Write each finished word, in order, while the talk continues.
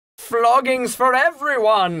floggings for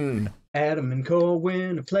everyone! Adam and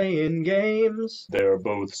Corwin are playing games. They're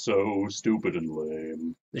both so stupid and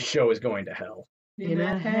lame. The show is going to hell. In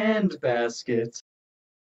a handbasket.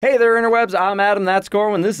 Hey there, interwebs. I'm Adam, that's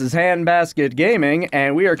Corwin. This is HandbasketGaming,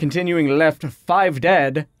 and we are continuing Left 5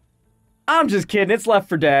 Dead. I'm just kidding. It's Left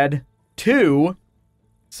 4 Dead 2.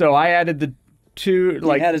 So I added the 2,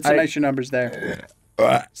 like... You added some extra numbers there.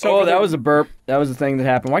 So that was a burp. That was a thing that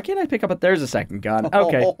happened. Why can't I pick up there's a second gun.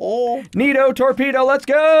 Okay. Neato, torpedo, let's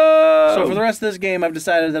go! So for the rest of this game, I've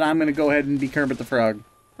decided that I'm going to go ahead and be Kermit the Frog.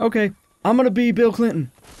 Okay. I'm going to be Bill Clinton.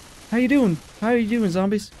 How you doing? How you doing,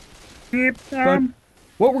 zombies? Yep,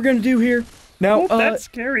 What we're going to do here... Now, that's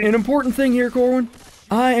scary. An important thing here, Corwin.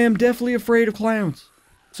 I am deathly afraid of clowns.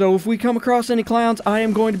 So if we come across any clowns, I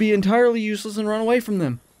am going to be entirely useless and run away from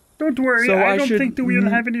them. Don't worry, So I don't think that we'll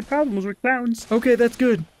have any problems with clowns. Okay, that's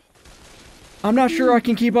good. I'm not sure I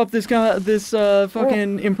can keep up this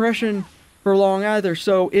fucking impression for long either,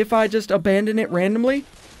 so if I just abandon it randomly,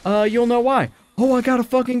 you'll know why. Oh, I got a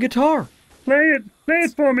fucking guitar. Play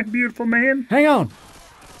it for me, beautiful man. Hang on.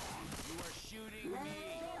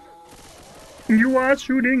 You are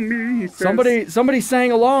shooting me. Somebody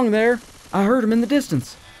sang along there. I heard him in the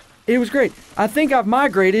distance. It was great. I think I've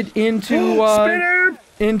migrated into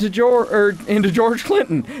into George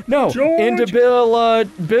Clinton. No, into Bill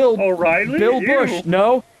O'Reilly? Bill Bush. Ew.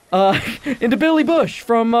 No, into Billy Bush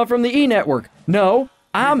from the E Network. No,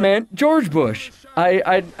 I meant George Bush.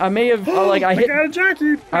 I may have I hit. I got a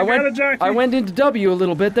jockey. I went into W a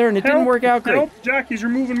little bit there and it didn't work out great. Help! Jockey's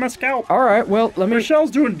removing my scalp. All right, well let me.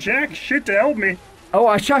 Michelle's doing jack shit to help me. Oh,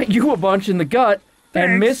 I shot you a bunch in the gut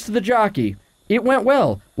and missed the jockey. It went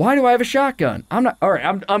well. Why do I have a shotgun? I'm not. All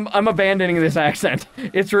right, I'm abandoning this accent.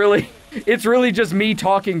 It's really just me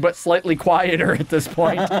talking, but slightly quieter at this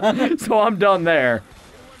point. So I'm done there.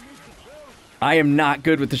 I am not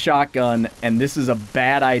good with the shotgun, and this is a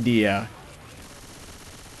bad idea.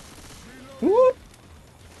 Whoop.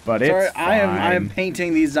 But it's fine. I am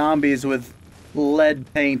painting these zombies with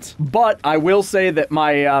lead paint. But I will say that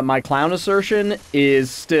my clown assertion is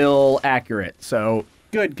still accurate. So.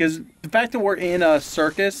 Good, because the fact that we're in a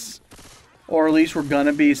circus, or at least we're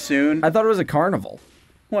gonna be soon. I thought it was a carnival.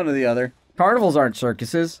 One or the other. Carnivals aren't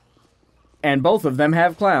circuses. And both of them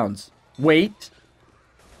have clowns. Wait.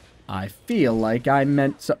 I feel like I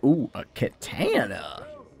meant so. Ooh, a katana.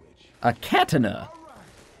 A katana.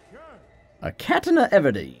 A katana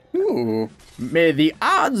everdy. Ooh. May the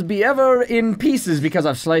odds be ever in pieces because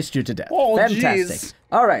I've sliced you to death. Oh, fantastic. Geez.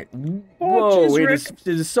 All right. Whoa, geez, it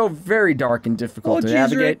is so very dark and difficult to geez,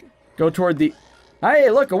 navigate. Rick. Go toward the... Hey,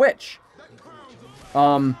 look, a witch.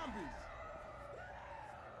 Oh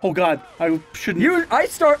God, I shouldn't... I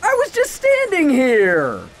was just standing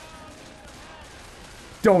here.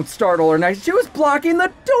 Don't startle her next. She was blocking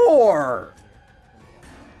the door.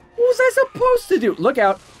 What was I supposed to do? Look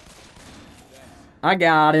out. I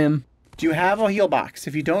got him. Do you have a heal box?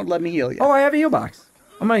 If you don't, let me heal you. Oh, I have a heal box.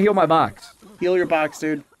 I'm gonna heal my box. Heal your box,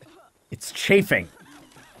 dude. It's chafing.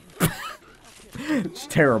 It's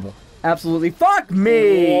terrible. Absolutely. Fuck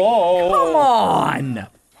me. Whoa. Come on.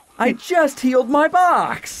 I just healed my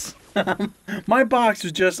box. My box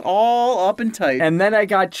was just all up and tight. And then I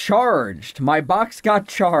got charged. My box got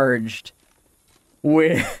charged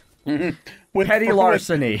with petty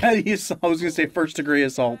larceny. Petty assault. I was going to say first degree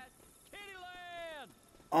assault.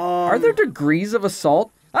 Are there degrees of assault?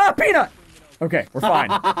 Ah, Peanut! Okay, we're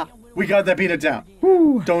fine. We got that Peanut down.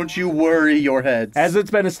 Whew. Don't you worry your heads. As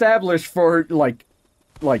it's been established for like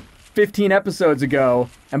 15 episodes ago,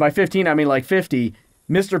 and by 15 I mean like 50,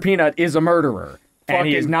 Mr. Peanut is a murderer. And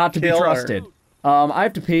he is not to be trusted. I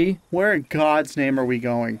have to pee. Where in God's name are we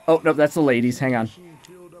going? Oh, no, that's the ladies. Hang on. Can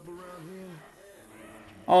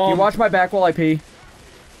you watch my back while I pee?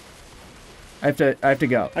 I have to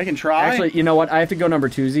go. I can try. Actually, you know what? I have to go number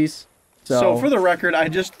twosies. So for the record, I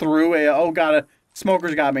just threw a... Oh, God, a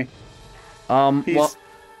smoker's got me. He's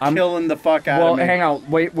killing the fuck out of me. Well, hang on.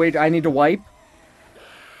 Wait. I need to wipe.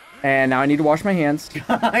 And now I need to wash my hands.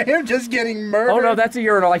 I am just getting murdered. Oh, no, that's a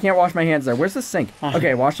urinal. I can't wash my hands there. Where's the sink?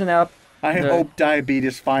 Okay, washing up. I hope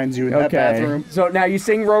diabetes finds you in that bathroom. So now you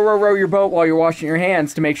sing row, row, row your boat while you're washing your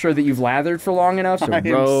hands to make sure that you've lathered for long enough. So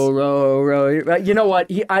row, row, row. You know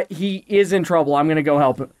what? He is in trouble. I'm going to go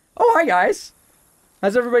help him. Oh, hi, guys.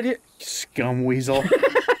 How's everybody? Scum weasel.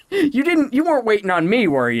 You weren't waiting on me,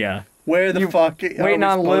 were you? Where the fuck are waiting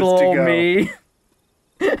on little old me?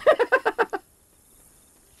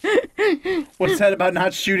 What's that about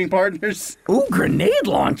not shooting partners? Ooh, grenade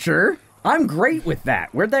launcher. I'm great with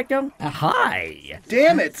that. Where'd that go? Hi.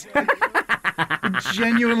 Damn it. I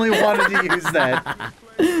genuinely wanted to use that.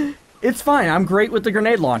 It's fine. I'm great with the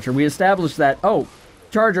grenade launcher. We established that. Oh,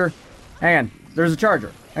 charger. Hang on. There's a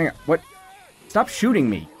charger. Hang on. What? Stop shooting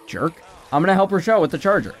me, jerk. I'm gonna help Rochelle with the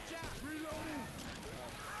charger.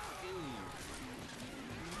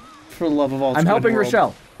 For the love of all, I'm helping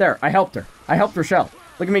Rochelle. There, I helped her. I helped Rochelle.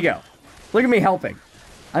 Look at me go. Look at me helping.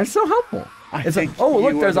 I'm so helpful. Oh,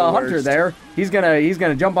 look, there's a hunter there. He's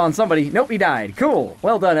gonna jump on somebody. Nope, he died. Cool.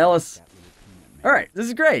 Well done, Ellis. All right, this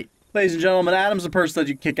is great. Ladies and gentlemen, Adam's the person that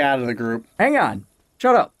you kick out of the group. Hang on.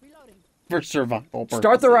 Shut up. For survival purposes.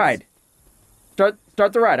 Start the ride.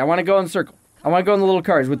 Start the ride. I want to go in the circle. I want to go in the little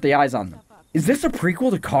cars with the eyes on them. Is this a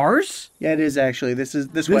prequel to Cars? Yeah, it is actually. This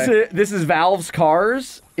way. This is Valve's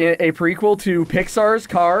Cars, a prequel to Pixar's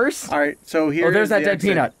Cars. All right, so here. Oh, there's that dead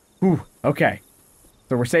peanut. Ooh, okay.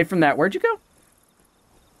 So we're safe from that. Where'd you go?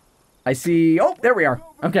 I see. Oh, there we are.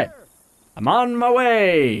 Okay. I'm on my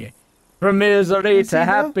way. From misery to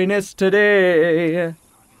happiness today.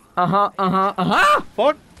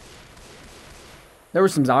 Fuck. There were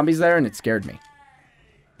some zombies there, and it scared me.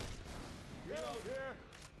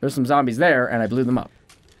 There's some zombies there, and I blew them up.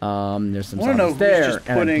 There's some zombies there,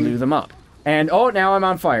 and I blew them up. And, oh, now I'm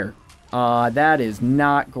on fire. That is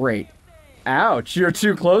not great. Ouch, you're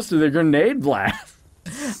too close to the grenade blast.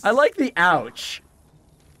 I like the ouch.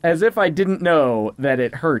 As if I didn't know that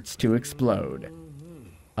it hurts to explode.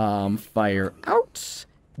 Fire out.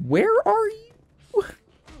 Where are you?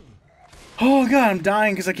 Oh, God, I'm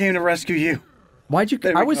dying because I came to rescue you. Why'd you...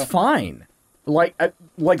 I was fine. Like,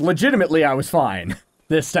 legitimately, I was fine.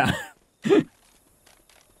 This time.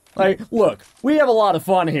 Like, look, we have a lot of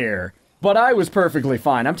fun here, but I was perfectly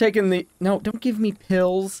fine. I'm taking the... No, don't give me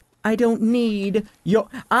pills. I don't need your...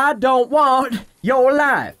 I don't want your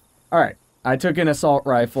life. All right, I took an assault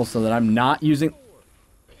rifle so that I'm not using...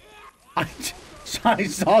 I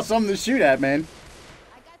saw something to shoot at, man.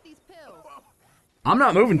 I got these pills. I'm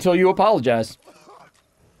not moving until you apologize.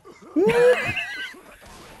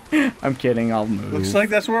 I'm kidding, I'll move. Looks like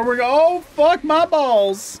that's where we're going. Oh, fuck my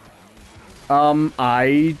balls.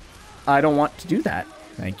 I don't want to do that.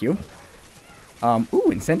 Thank you.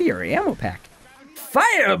 Ooh, incendiary ammo pack.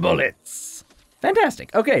 Fire bullets!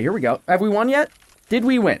 Fantastic. Okay, here we go. Have we won yet? Did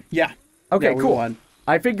we win? Yeah. Okay, yeah, cool. Won.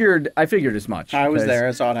 I figured as much. I was there,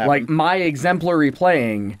 I saw it happen. Like, my exemplary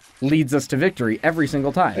playing leads us to victory every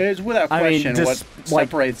single time. It's without question what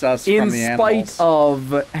separates us from the animals. In spite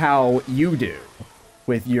of how you do.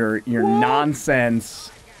 With your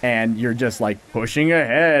nonsense, and you're just like pushing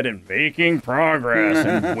ahead and making progress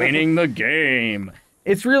and winning the game.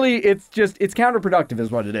 It's counterproductive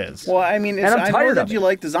is what it is. Well, I mean, I know that you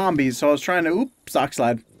like the zombies, so I was trying to, sock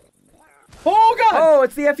slide. Oh, God! Oh,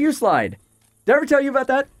 it's the FU slide. Did I ever tell you about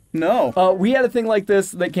that? No. We had a thing like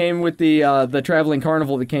this that came with the traveling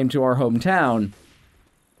carnival that came to our hometown.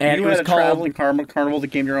 And you had a traveling carnival that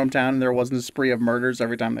came to your hometown, and there wasn't a spree of murders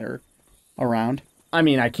every time they were around? I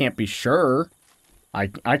mean, I can't be sure. I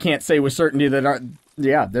can't say with certainty that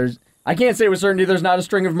I can't say with certainty there's not a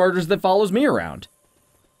string of murders that follows me around.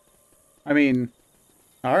 I mean,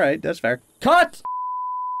 all right, that's fair. Cut.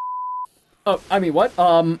 Oh, I mean, what?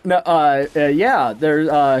 Yeah,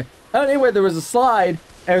 there's anyway, there was a slide,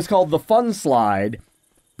 and it was called the Fun Slide,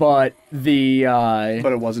 but but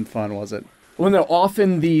it wasn't fun, was it? Well, no,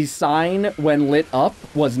 often the sign when lit up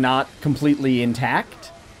was not completely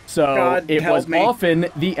intact. So God, it was often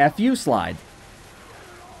the FU slide.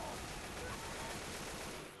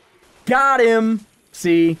 Got him!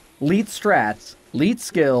 See, leet strats, leet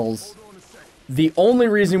skills. The only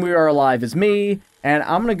reason we are alive is me, and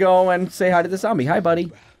I'm gonna go and say hi to the zombie. Hi,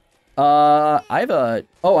 buddy. I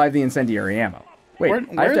have the incendiary ammo. Wait,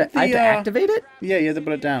 I have to activate it? Yeah, you have to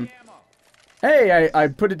put it down. Hey, I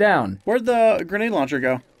put it down. Where'd the grenade launcher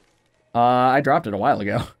go? I dropped it a while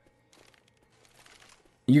ago.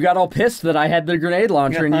 You got all pissed that I had the grenade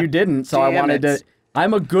launcher and you didn't, so I wanted to...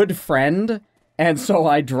 I'm a good friend, and so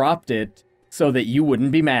I dropped it so that you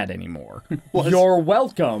wouldn't be mad anymore. You're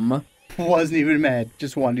welcome. Wasn't even mad.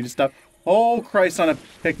 Just wanted you to stop. Oh, Christ, on a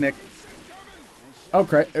picnic. Oh,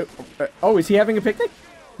 Christ. Oh, is he having a picnic?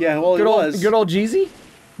 Yeah, well, he was. Good old Jeezy?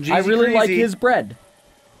 I really like his bread.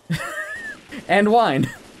 And wine.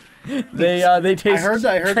 They taste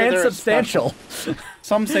transubstantial.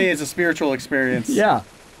 Some say it's a spiritual experience. Yeah.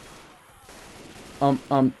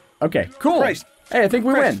 Okay, cool. Christ. Hey, I think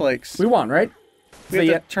we win. Flakes. We won, right? We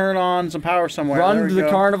have to turn on some power somewhere. Run to the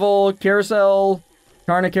carnival, carousel,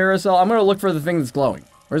 carousel. I'm gonna look for the thing that's glowing.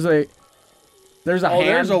 There's a hand.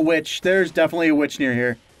 There's a witch. There's definitely a witch near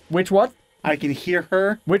here. Which what? I can hear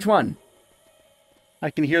her. Which one?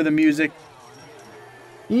 I can hear the music.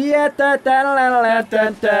 Yeah,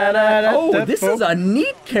 oh, this is a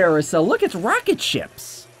neat carousel. Look, it's rocket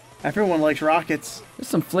ships. Everyone likes rockets. There's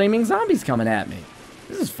some flaming zombies coming at me.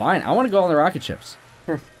 This is fine. I want to go on the rocket ships.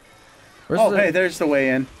 Hey, there's the way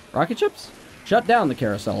in. Rocket ships? Shut down the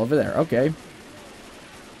carousel over there. Okay.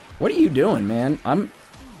 What are you doing, man? I'm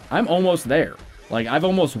almost there. Like, I've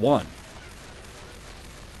almost won.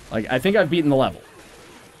 Like, I think I've beaten the level.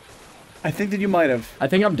 I think that you might have. I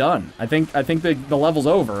think I'm done. I think the level's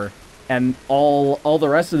over, and all the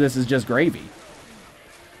rest of this is just gravy.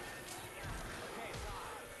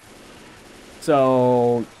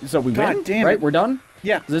 So we win, right? We're done.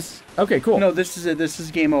 Yeah. Okay, cool. No, this is it. This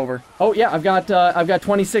is game over. Oh yeah, I've got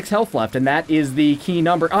 26 health left, and that is the key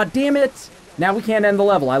number. Ah, damn it! Now we can't end the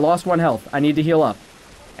level. I lost 1 health. I need to heal up,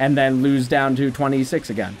 and then lose down to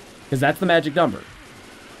 26 again, because that's the magic number.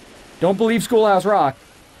 Don't believe Schoolhouse Rock.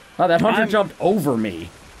 Oh, that hunter jumped over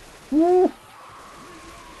me. Woo.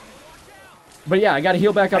 But yeah, I got to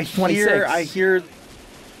heal back up to 26.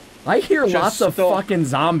 I hear lots of fucking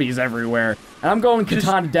zombies everywhere. And I'm going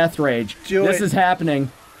Katana Death Rage. This is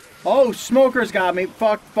happening. Oh, Smoker's got me.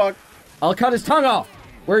 Fuck. I'll cut his tongue off.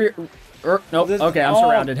 Nope. Okay, I'm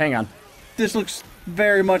surrounded. Hang on. This looks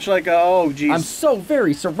very much like a... Oh, jeez. I'm so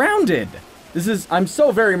very surrounded. I'm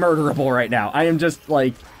so very murderable right now. I am just,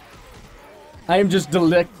 like... I am just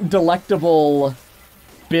delectable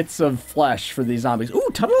bits of flesh for these zombies. Ooh,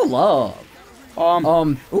 Tunnel of Love.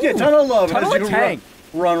 Yeah, Tunnel of Love. Tunnel of Tank.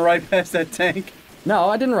 Run right past that tank. No,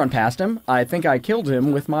 I didn't run past him. I think I killed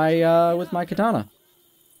him with my katana.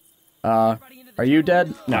 Are you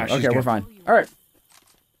dead? No, okay, we're fine. All right.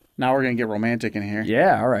 Now we're gonna get romantic in here.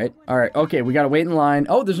 Yeah, all right. Okay, we gotta wait in line.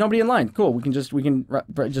 Oh, there's nobody in line. Cool. We can just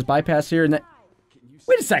bypass here and then.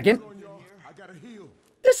 Wait a second.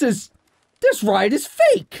 This ride is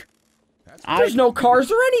fake. There's no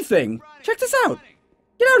cars or anything. Check this out.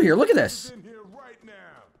 Get out of here. Look at this.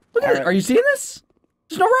 Look at it. Are you seeing this?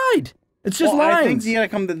 There's no ride. It's just lines. I think you gotta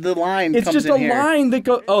come to the line. It's just a line that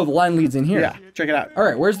goes. Oh, the line leads in here. Yeah, check it out. All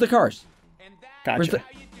right, where's the cars? Gotcha.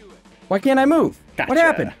 Why can't I move? Gotcha. What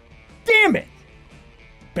happened? Damn it!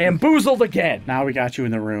 Bamboozled again. Now we got you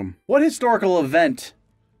in the room. What historical event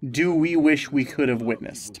do we wish we could have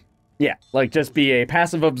witnessed? Yeah, like just be a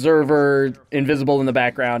passive observer, invisible in the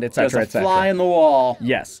background, etc., etc. Fly in the wall.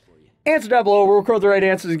 Yes. Answer down below. We'll record the right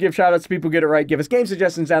answers and give shout-outs to people who get it right. Give us game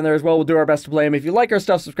suggestions down there as well. We'll do our best to play them. If you like our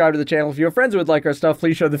stuff, subscribe to the channel. If you have friends who would like our stuff,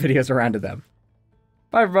 please show the videos around to them.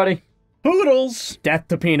 Bye, everybody. Poodles! Death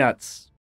to peanuts.